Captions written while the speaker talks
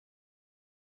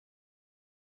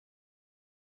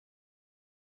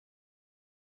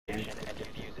and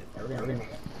defuse it. I'm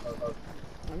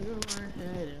gonna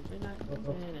head and we're not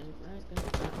gonna get it. Let's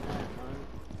get that one.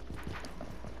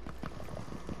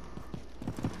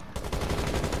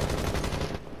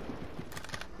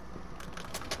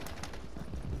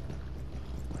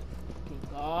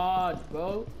 God,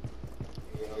 bro.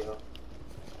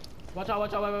 Watch out,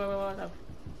 watch out, watch out.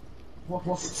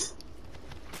 What?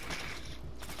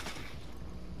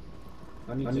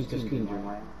 I need to clean your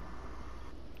mind.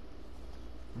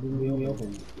 Leave me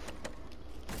open.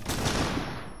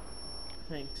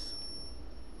 Thanks.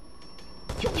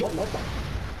 What the?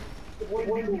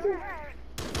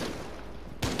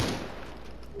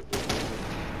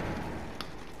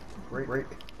 Break.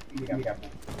 Yeah.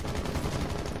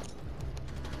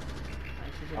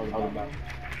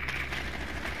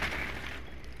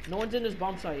 No one's in this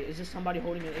bomb site. It's just somebody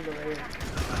holding an angle right here.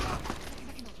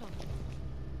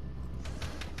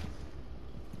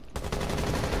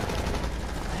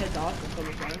 I hit off. I'm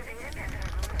coming fine.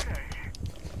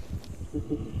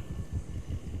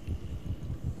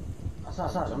 I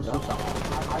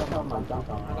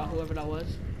got whoever that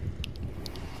was.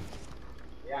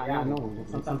 Yeah, I know.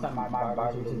 Sometimes my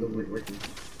body is working.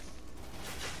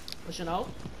 Pushing out?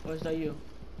 Or is that you?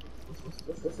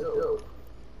 What's the deal?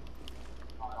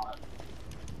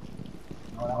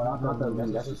 No, not the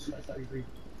wind. That's just free.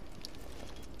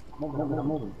 I'm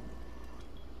moving.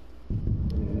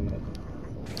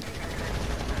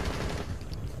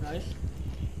 Nice.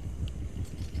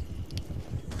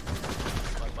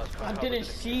 I didn't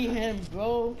see him,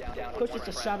 bro. Push it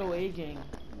to Shadow A gang.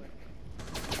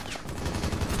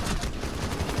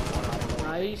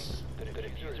 Nice. The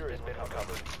diffuser has been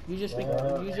recovered. You just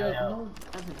use your no,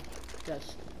 Evan.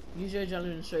 Yes. Use your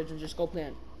adrenaline surge and just go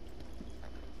plant.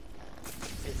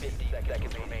 50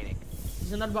 seconds remaining.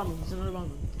 He's another bomb.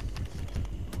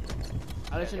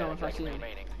 I'll let you know if I see him.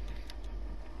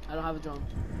 I don't have a drone.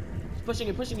 He's pushing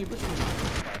you. 5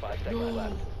 seconds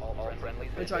left. All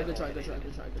friendlies. Good try.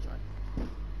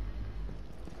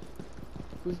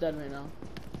 Who's dead right now?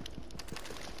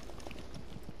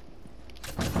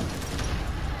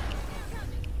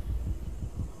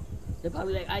 They're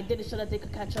probably like, I did it so that they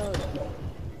could catch up.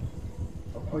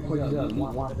 Located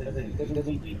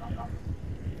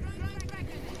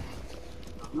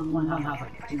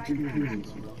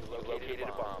a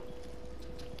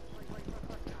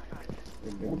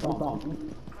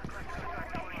bomb.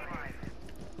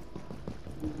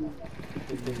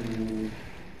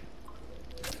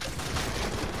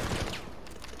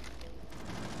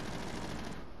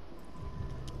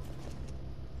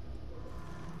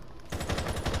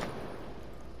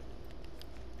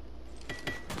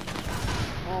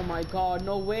 Oh my god,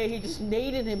 no way, he just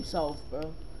naded himself,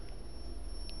 bro.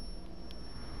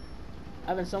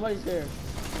 Evan, somebody's there.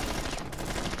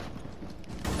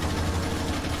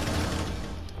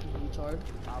 Retard.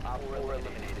 Op 4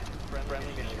 eliminated.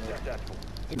 Friendly mission successful.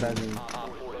 Op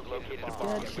 4 has located a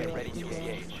bomb. Get ready to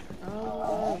engage.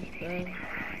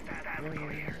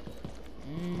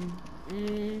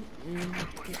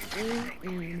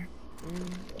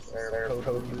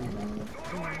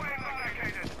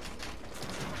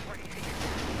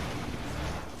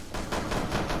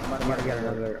 I'm gonna get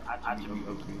another.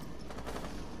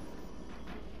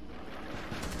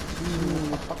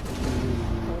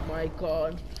 Oh my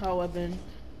god. How, Evan?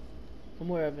 From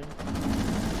where, Evan?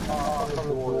 From the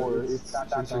door. It's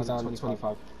down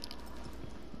 25.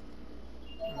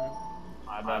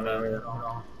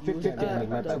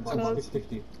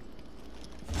 50.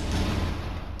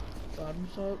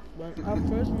 Bottoms up when I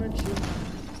first met you.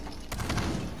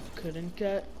 Couldn't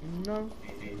get no.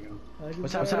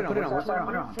 What's up? Put it on. What?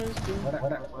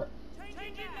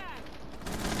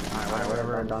 Alright,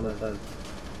 whatever Donna says.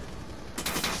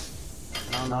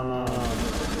 No.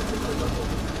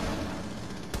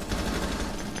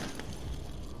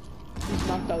 He's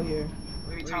knocked out here.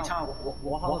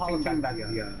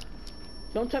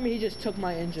 Don't tell me he just took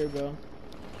my injury, bro.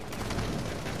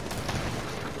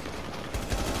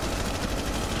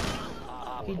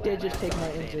 He did just take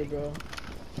my injury, bro.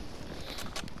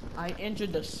 I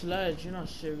injured the sledge. You're not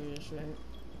serious, right?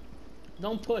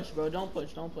 Don't push, bro. Don't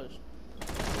push. Go.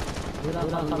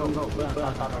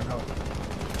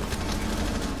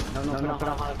 No.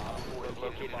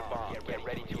 Located a bomb. Get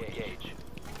ready to engage.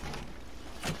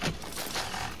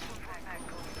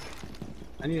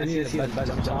 I need to see the best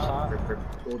jump shot.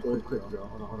 Go quick, bro.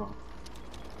 Hold on.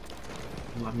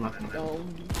 I'm not.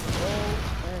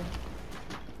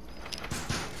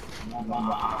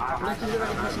 Let's do the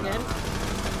recognition again.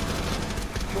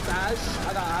 Look, Ash. I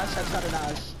got Ash. I shot an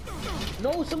Ash.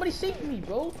 No, somebody save me,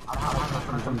 bro.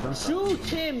 Shoot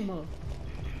him.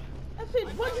 F it,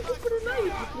 why'd you go for the knife?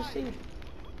 You could've saved.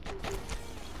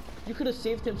 You could've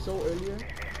saved him so earlier.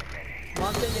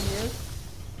 Monster in here.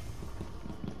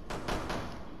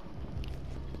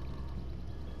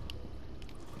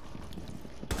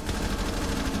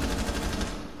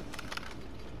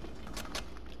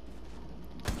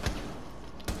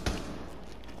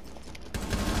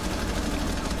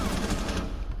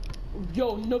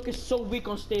 Yo, Nook is so weak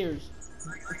on stairs.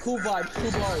 Cool vibes,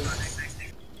 2 bars.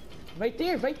 Right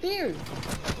there, right there. No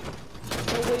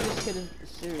way this kid is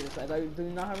serious. Like, do you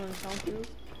not have any sound cues?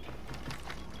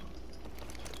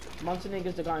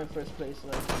 Montenegro's the guy in first place.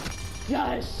 Like,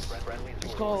 yes.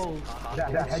 Let's go.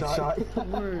 That headshot.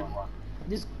 Word.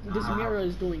 This mirror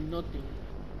is doing nothing.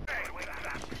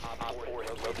 Op 4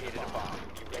 has located a bomb.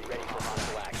 Get ready for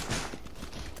hostile action.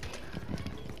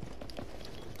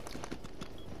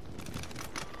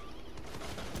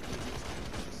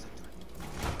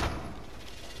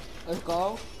 Let's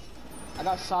go. I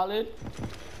got solid.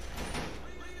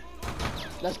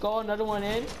 Let's go. Another one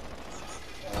in.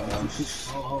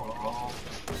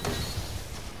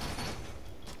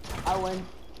 I win.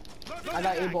 I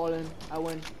got A-ball in. I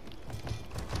win.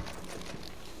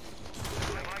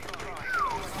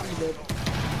 I'm good.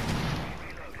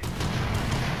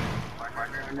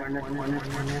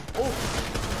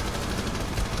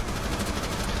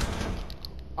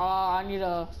 Oh. I need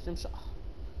a sim shot.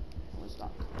 What's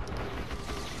that?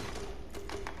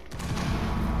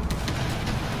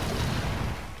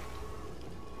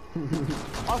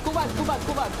 Oh, go back. Oh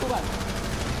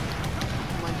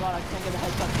my god, I can't get a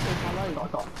headshot to save my life.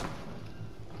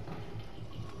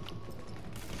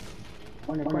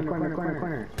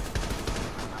 Corner.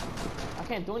 I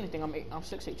can't do anything, I'm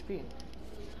 6 HP.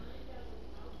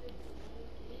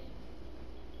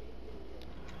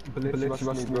 Blitz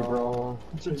rush me, bro.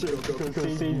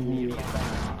 Save me. Op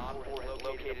 4 has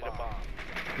located a bomb.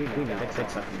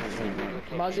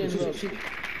 Mazi and Rook.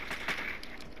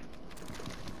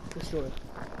 For sure.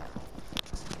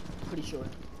 Pretty sure.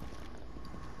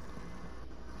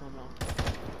 Don't know.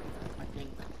 I think.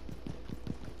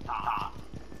 I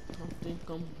think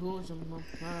I'm losing my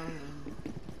mind.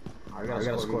 We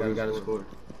gotta score.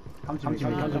 Come to me.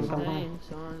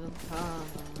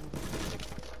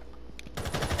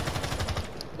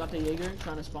 Got the Jaeger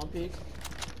trying to spawn peek.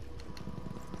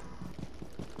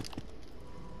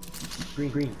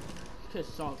 Green. This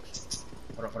sucks.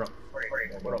 What up?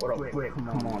 Wait,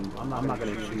 come on. I'm not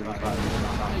gonna shoot you. The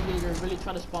Jaeger really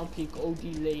trying to spawn peek OD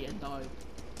late and die.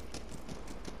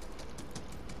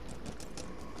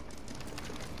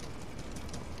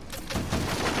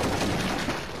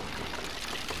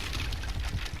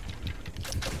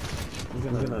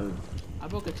 I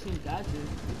broke a team gadget.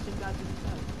 Team gadget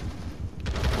inside.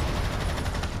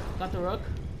 Got the Rook.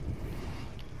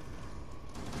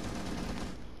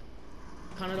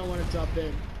 Kinda don't want to drop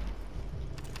in.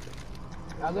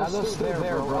 I live there,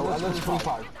 bro. I live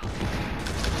 25.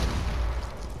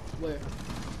 Where?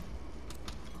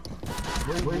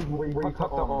 Where you cut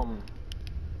the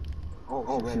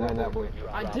Oh, she ran that way.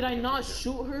 Did I not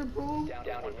shoot her, bro?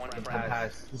 Down to one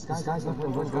friend. These guys.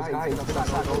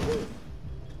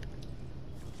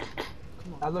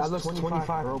 I live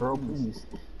 25, bro. Please.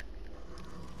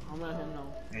 I'm gonna let him know.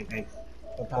 Hey.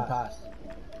 Don't pass.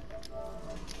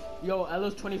 Yo,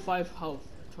 Ella's 25 health.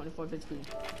 25 HP.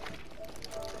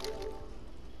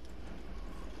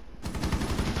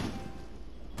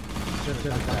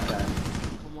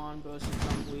 Come on, bro, since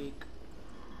I'm weak.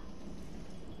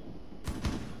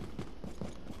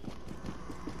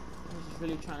 He's just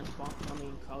really trying to spawn.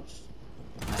 Crouch.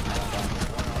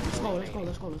 Let's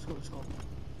go.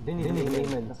 Didn't even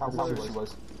aim in. That's how close she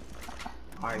was.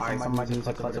 Alright, somebody needs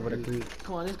to clutch over the creek.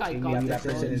 Come on, this guy got this,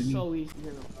 bro. It's so easy,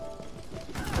 you know.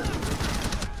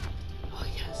 Oh,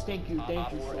 yes, thank you for it.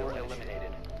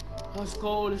 Eliminated. Let's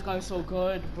go, this guy's so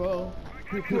good, bro.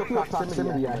 Pure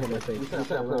proximity at him, I think. We should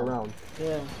play around.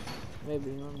 Yeah,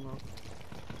 maybe, I don't know.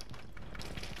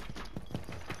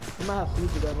 We might have food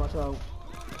together, watch out.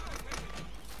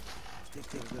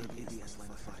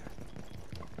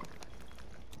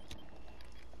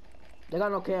 They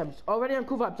got no cams. Already on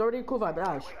cool vibes,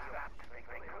 Ash.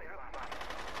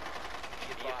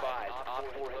 Be advised, Op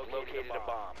 4 has located a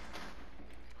bomb.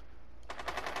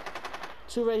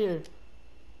 2 right here.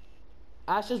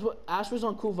 Ash was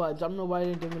on cool vibes. I don't know why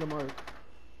they didn't give me the mark.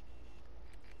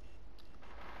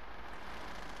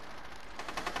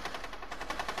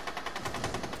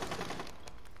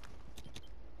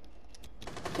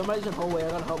 Somebody's in hallway. I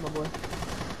gotta help my boy.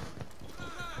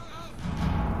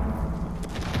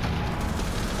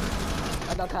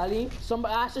 I got Kali.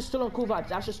 Ash is still on cool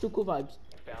vibes. Ash is still cool vibes.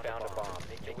 Found a bomb.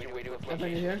 Make your way to a Up in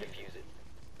location here? and defuse it.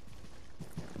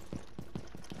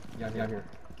 Yeah, here.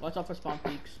 Watch out for spawn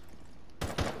peaks.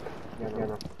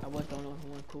 Yeah. I was don't know who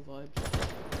want cool vibes.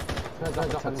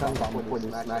 That's a 10 bomb before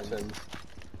this match ends.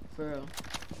 For real.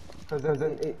 Because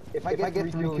if I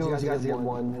get 3 kills, you guys get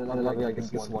 1, and another guy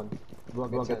gets 1.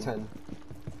 We'll get 10.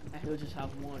 And he'll just have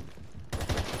 1.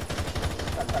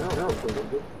 That's real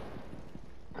good.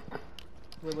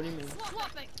 Wait, what do you mean?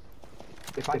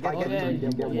 If I get 3, you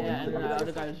get 1. Yeah, and then the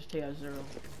other guy just take out 0.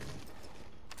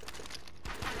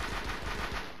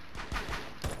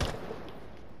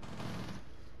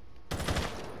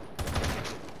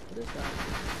 This guy.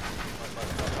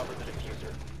 Cover the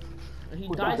diffuser. And he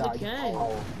dies again.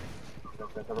 Oh.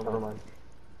 Never mind.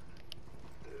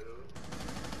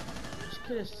 This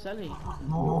kid is selling.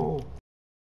 No.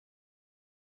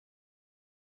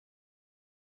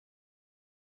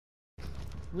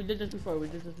 We did this before.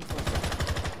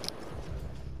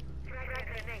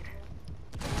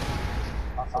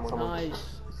 Nice.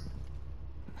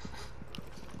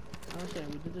 Okay,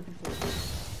 we did this before.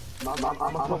 I'm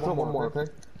gonna put one more, okay?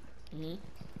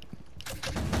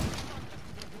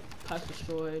 Pass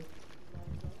destroyed.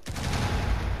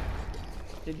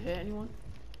 Did you hit anyone?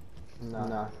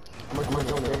 Nah. I'm gonna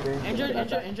go there.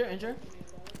 Injure.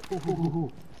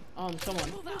 Who?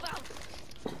 Someone.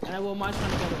 And I will mine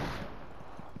trying to get him.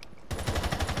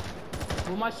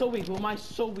 Who am I so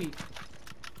weak?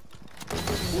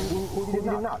 Who did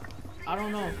you knock? I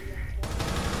don't know.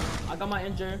 I got my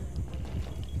injure.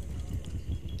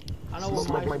 I know what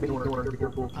Smoke might be door. Be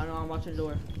careful. I know, I'm watching the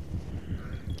door.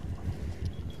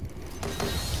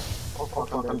 Oh,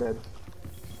 fuck, I'm dead.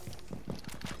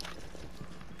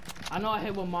 I know I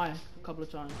hit with mine a couple of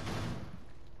times.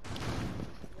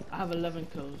 I have 11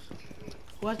 kills.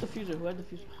 Who has the fuser?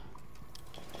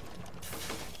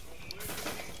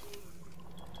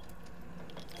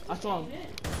 I saw him.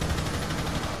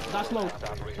 Got smoke.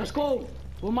 Let's go.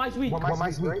 Well, mine's weak. Well,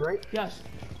 mine's weak, right? Yes.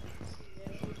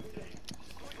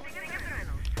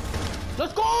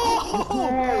 Let's go!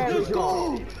 Let's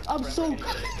go! I'm so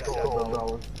good.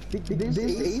 Bro. This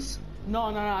ace? No,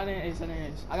 I didn't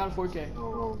ace. I got a 4K.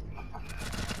 Oh.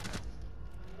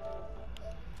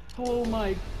 Oh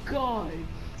my god.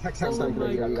 Oh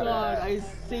my god, I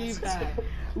saved that.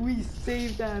 We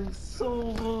saved that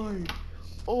so hard.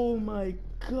 Oh my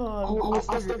god. I'll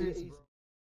start this.